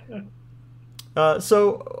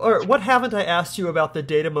 So, what haven't I asked you about the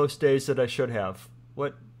Datamost days that I should have?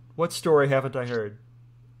 What story haven't I heard?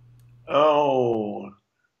 Oh,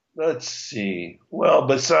 let's see. Well,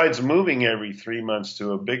 besides moving every 3 months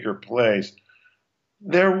to a bigger place,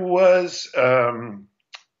 there was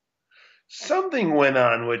something went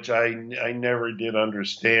on which I never did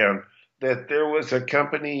understand. That there was a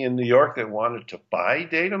company in New York that wanted to buy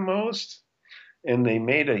Datamost, and they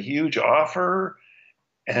made a huge offer,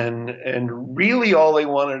 and really all they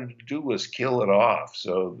wanted to do was kill it off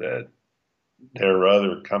so that their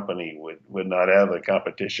other company would not have the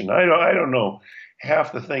competition. I don't know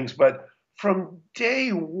half the things, but from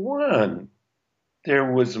day one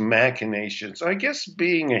there was machinations. I guess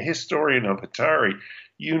being a historian of Atari,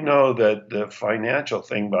 you know that the financial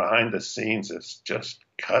thing behind the scenes is just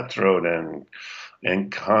cutthroat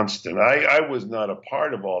and constant. I was not a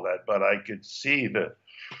part of all that, but I could see that,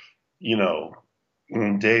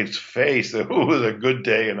 in Dave's face that it was a good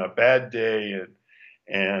day and a bad day,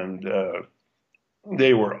 and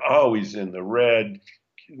they were always in the red.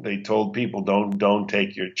 They told people don't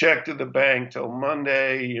take your check to the bank till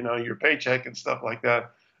Monday, your paycheck and stuff like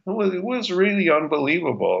that. It was really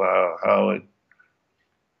unbelievable how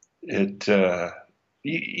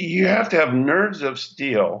you have to have nerves of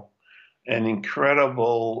steel and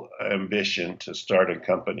incredible ambition to start a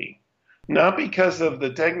company. Not because of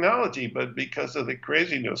the technology, but because of the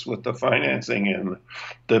craziness with the financing and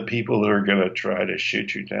the people who are going to try to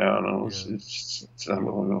shoot you down. It's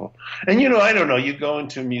unbelievable. And, I don't know, you go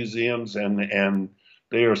into museums and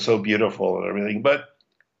they are so beautiful and everything, but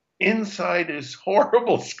inside is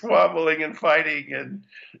horrible squabbling and fighting. And,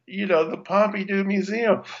 the Pompidou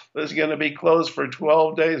Museum is going to be closed for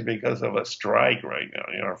 12 days because of a strike right now,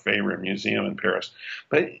 our favorite museum in Paris.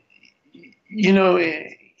 But,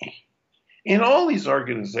 in all these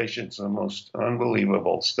organizations, the most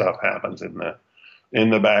unbelievable stuff happens in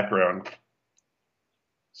the background.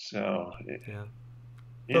 So, Yeah.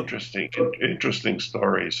 interesting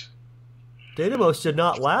stories. Datamost did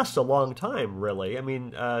not last a long time, really. I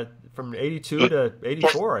mean, from 82 to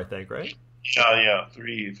 84, I think, right? Yeah,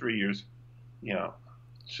 3 years. Yeah.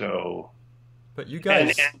 So. But you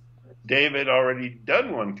guys. And David already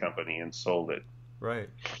done one company and sold it. Right.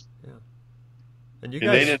 Yeah. And you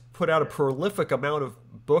guys put out a prolific amount of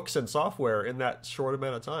books and software in that short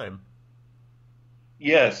amount of time.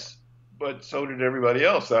 Yes, but so did everybody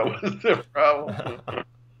else. That was the problem.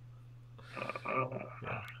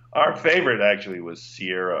 Our favorite actually was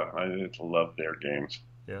Sierra. I just loved their games.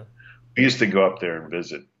 Yeah. We used to go up there and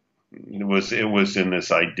visit. It was in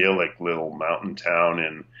this idyllic little mountain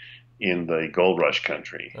town in the Gold Rush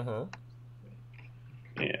country. Uh-huh.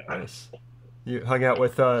 Yeah. Nice. You hung out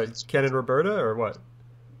with Ken and Roberta, or what?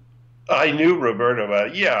 I knew Roberta,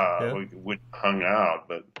 but we hung out,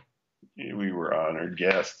 but we were honored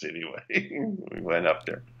guests anyway. We went up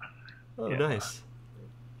there. Oh, yeah. Nice.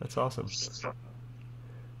 That's awesome.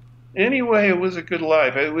 Anyway, it was a good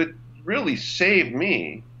life. It would really save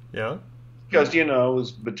me. Yeah. Because, it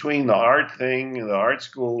was between the art thing, the art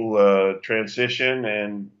school transition,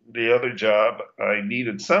 and the other job, I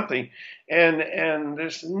needed something. And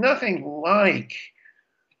there's nothing like,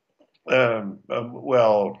 call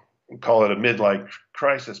it a midlife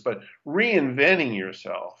crisis, but reinventing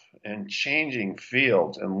yourself and changing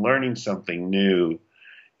fields and learning something new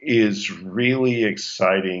is really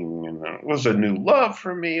exciting. And it was a new love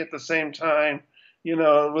for me at the same time. It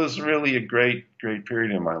was really a great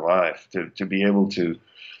period in my life to be able to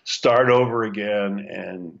start over again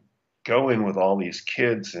and go in with all these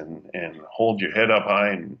kids and hold your head up high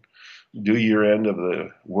and do your end of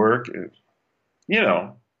the work.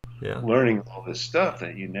 Learning all this stuff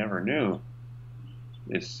that you never knew.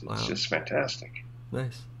 It's just fantastic.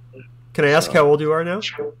 Nice. Can I ask how old you are now?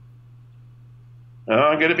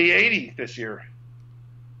 I'm going to be 80 this year.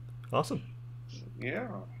 Awesome. Yeah.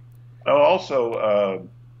 Oh, also,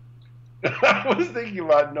 I was thinking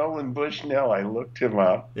about Nolan Bushnell. I looked him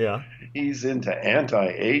up. Yeah. He's into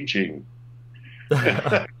anti-aging.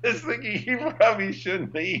 I was thinking he probably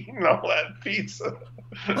shouldn't be eating all that pizza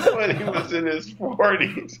when he was in his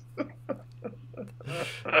 40s.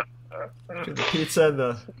 Between the pizza and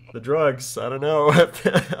the drugs, I don't know.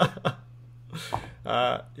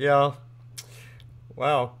 Yeah.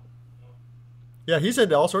 Wow. Yeah, he's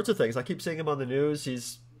into all sorts of things. I keep seeing him on the news.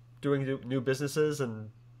 He's doing new businesses and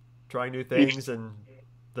trying new things and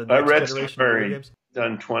the I next read generation of somewhere video he's games.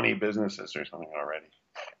 done 20 businesses or something already.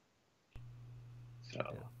 So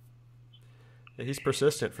Yeah, he's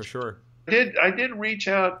persistent for sure. I did reach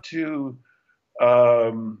out to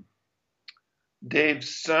um,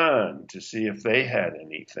 Dave's son to see if they had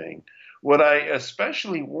anything. What I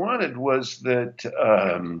especially wanted was that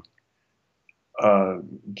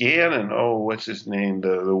Gannon, oh, what's his name?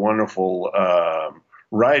 The wonderful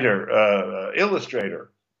writer,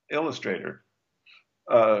 illustrator,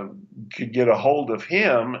 uh, could get a hold of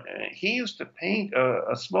him. He used to paint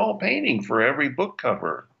a small painting for every book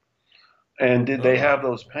cover. And did they Oh, have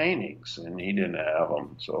those paintings? And he didn't have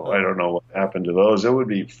them. So I huh. don't know what happened to those. It would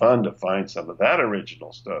be fun to find some of that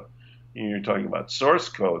original stuff. You're talking about source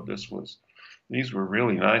code. These were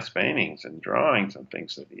really nice paintings and drawings and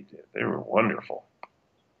things that he did. They were wonderful.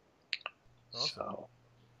 Awesome. So,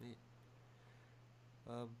 Neat.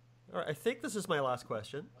 All right, I think this is my last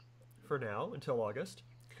question for now until August.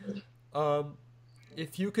 Um,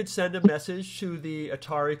 if you could send a message to the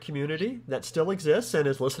Atari community that still exists and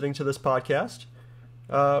is listening to this podcast,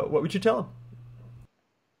 what would you tell them?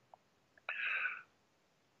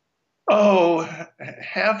 oh,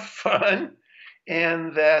 have fun,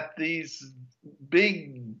 and that these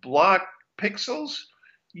big block pixels,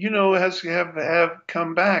 have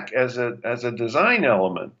come back as a design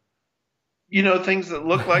element. Things that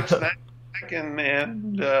look like Snack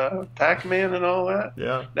and Pac-Man and all that.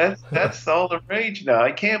 Yeah. That's all the rage now.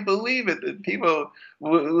 I can't believe it that people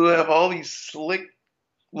who have all these slick,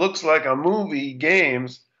 looks like a movie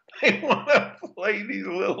games, they want to play these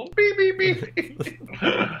little beep beep beep.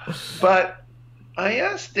 But I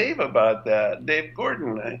asked Dave about that, Dave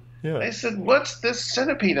Gordon. Yeah. I said, "What's this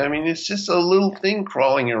centipede? I mean, it's just a little thing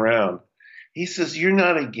crawling around." He says, "You're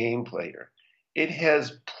not a game player. It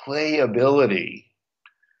has playability.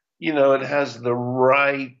 It has the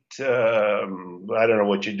right, I don't know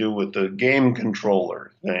what you do with the game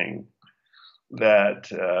controller thing.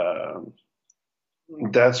 That's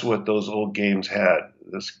what those old games had.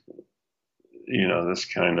 This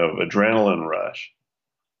kind of adrenaline rush."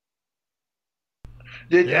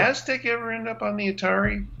 Did Yeah. Aztec ever end up on the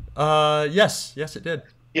Atari? Yes, it did.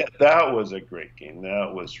 Yeah, that was a great game.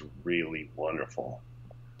 That was really wonderful.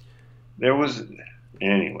 There was,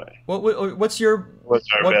 anyway, What's your what's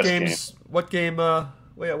our what best game? games what game well,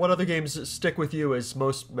 yeah, what other games stick with you as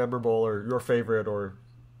most memorable or your favorite or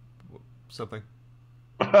something?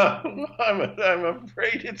 I'm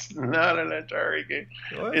afraid it's not an Atari game.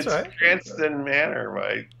 Oh, that's It's all right. Cranston Manor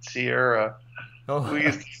by Sierra. We Oh,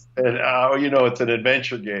 used to spend hours, it's an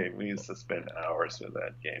adventure game. We used to spend hours with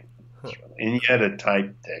that game. And you had to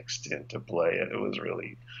type text in to play it. It was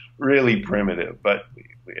really, really primitive, but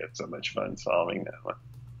we had so much fun solving that one.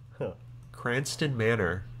 huh. Cranston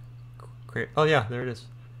Manor. Oh yeah, there it is.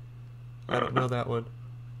 I don't know that one.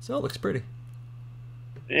 So it looks pretty.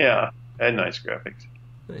 Yeah, had nice graphics.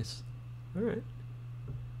 Nice. All right.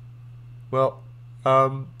 Well,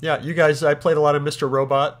 yeah, you guys. I played a lot of Mr.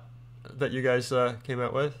 Robot that you guys came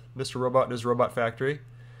out with. Mr. Robot and his Robot Factory.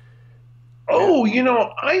 And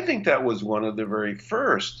Oh, I think that was one of the very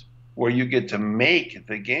first where you get to make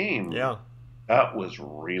the game. yeah, That was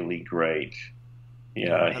really great.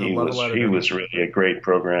 yeah, Yeah, had a he level was he editor. was really a great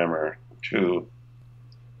programmer too.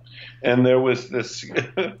 And there was this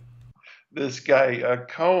this guy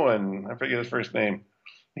Cohen, I forget his first name.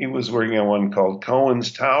 He was working on one called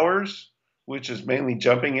Cohen's Towers, which is mainly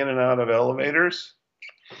jumping in and out of elevators.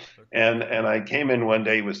 And I came in one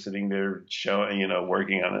day. He was sitting there showing,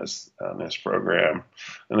 working on his program,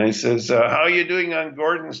 and I says, "How are you doing on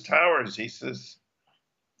Gordon's Towers?" He says,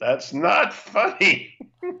 "That's not funny."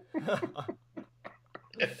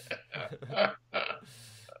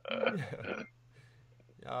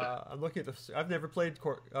 I'm looking at this. I've never played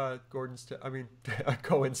Cohen's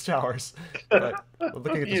Towers, but I'm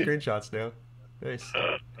looking at the screenshots now. Nice.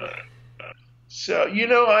 So,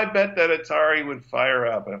 I bet that Atari would fire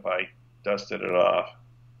up if I dusted it off.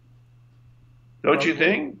 Don't you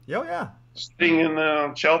Probably. think? Yeah, oh, yeah. Sitting in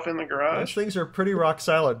the shelf in the Those garage? things are pretty rock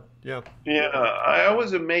solid. Yeah. Yeah, I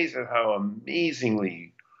was amazed at how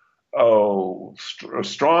amazingly,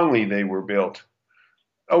 strongly they were built.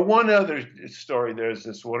 One other story, there's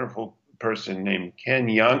this wonderful person named Ken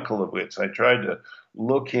Yankelowitz. I tried to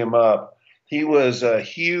look him up. He was a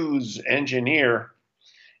Hughes engineer,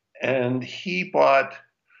 and he bought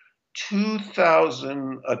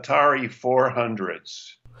 2,000 Atari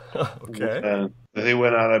 400s. Okay. And they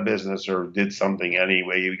went out of business or did something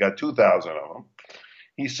anyway. He got 2,000 of them.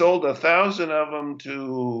 He sold 1,000 of them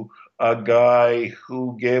to a guy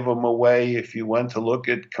who gave them away. If you went to look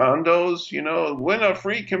at condos, win a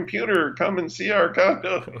free computer, come and see our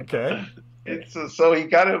condo. Okay. So he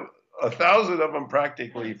got 1,000 of them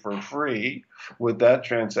practically for free with that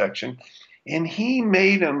transaction, and he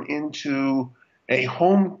made them into a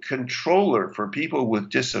home controller for people with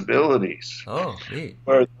disabilities. Oh, neat.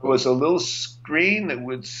 Where there was a little screen that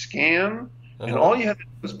would scan, and all you had to do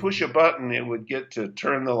was push a button. It would get to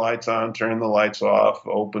turn the lights on, turn the lights off,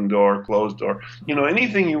 open door, closed door.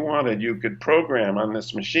 Anything you wanted, you could program on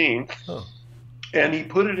this machine. Oh. And he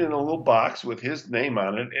put it in a little box with his name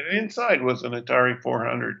on it, and inside was an Atari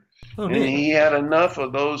 400. Oh, and neat. he had enough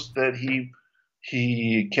of those that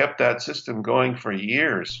he kept that system going for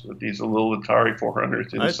years with these little Atari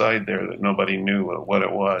 400s inside there that nobody knew what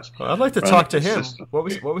it was. Well, I'd like to talk to him. What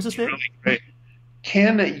was his name? Really great.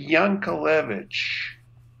 Ken Yankelevich.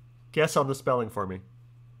 Guess on the spelling for me.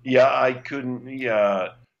 Yeah, I couldn't. Yeah,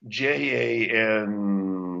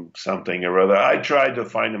 Jan something or other. I tried to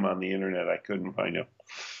find him on the internet. I couldn't find him.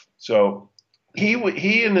 So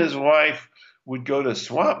he and his wife would go to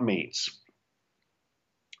swap meets,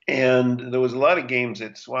 and there was a lot of games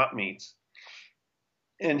at swap meets,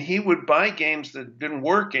 and he would buy games that didn't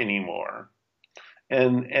work anymore,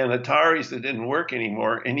 and Ataris that didn't work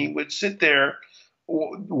anymore, and he would sit there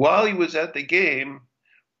while he was at the game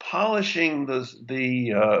polishing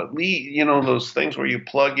the lead, those things where you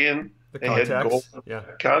plug in The they had contacts. gold Yeah.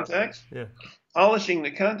 contacts, Yeah. polishing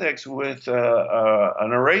the contacts with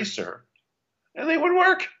an eraser, and they would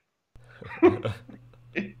work.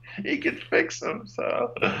 He could fix them.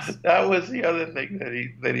 So that was the other thing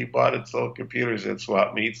that he bought and sold computers at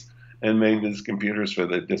swap meets and made his computers for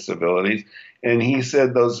the disabilities. And he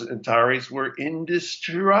said those Ataris were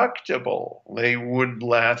indestructible. They would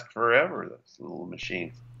last forever, those little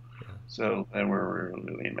machines. So they were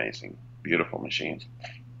really amazing, beautiful machines.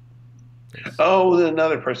 Oh,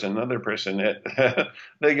 another person, the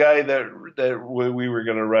guy that we were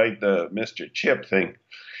going to write the Mr. Chip thing.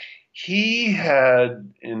 He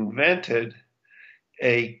had invented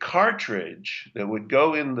a cartridge that would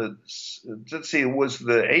go in the, let's see, it was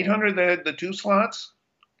the 800 that had the 2 slots?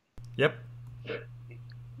 Yep.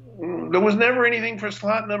 There was never anything for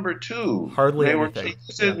slot number 2. Hardly they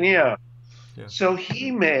anything. Yeah. So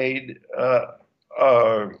he made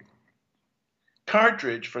a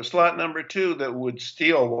cartridge for slot number 2 that would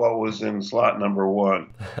steal what was in slot number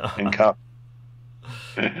 1 and copy.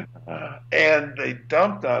 And they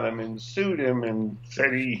dumped on him and sued him and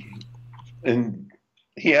said he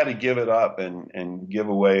had to give it up and give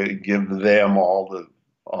them all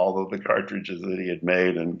of the cartridges that he had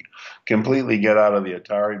made and completely get out of the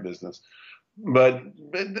Atari business. But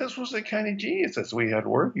this was the kind of genius that we had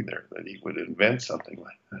working there, that he would invent something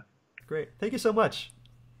like that. Great. Thank you so much.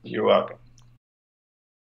 You're welcome.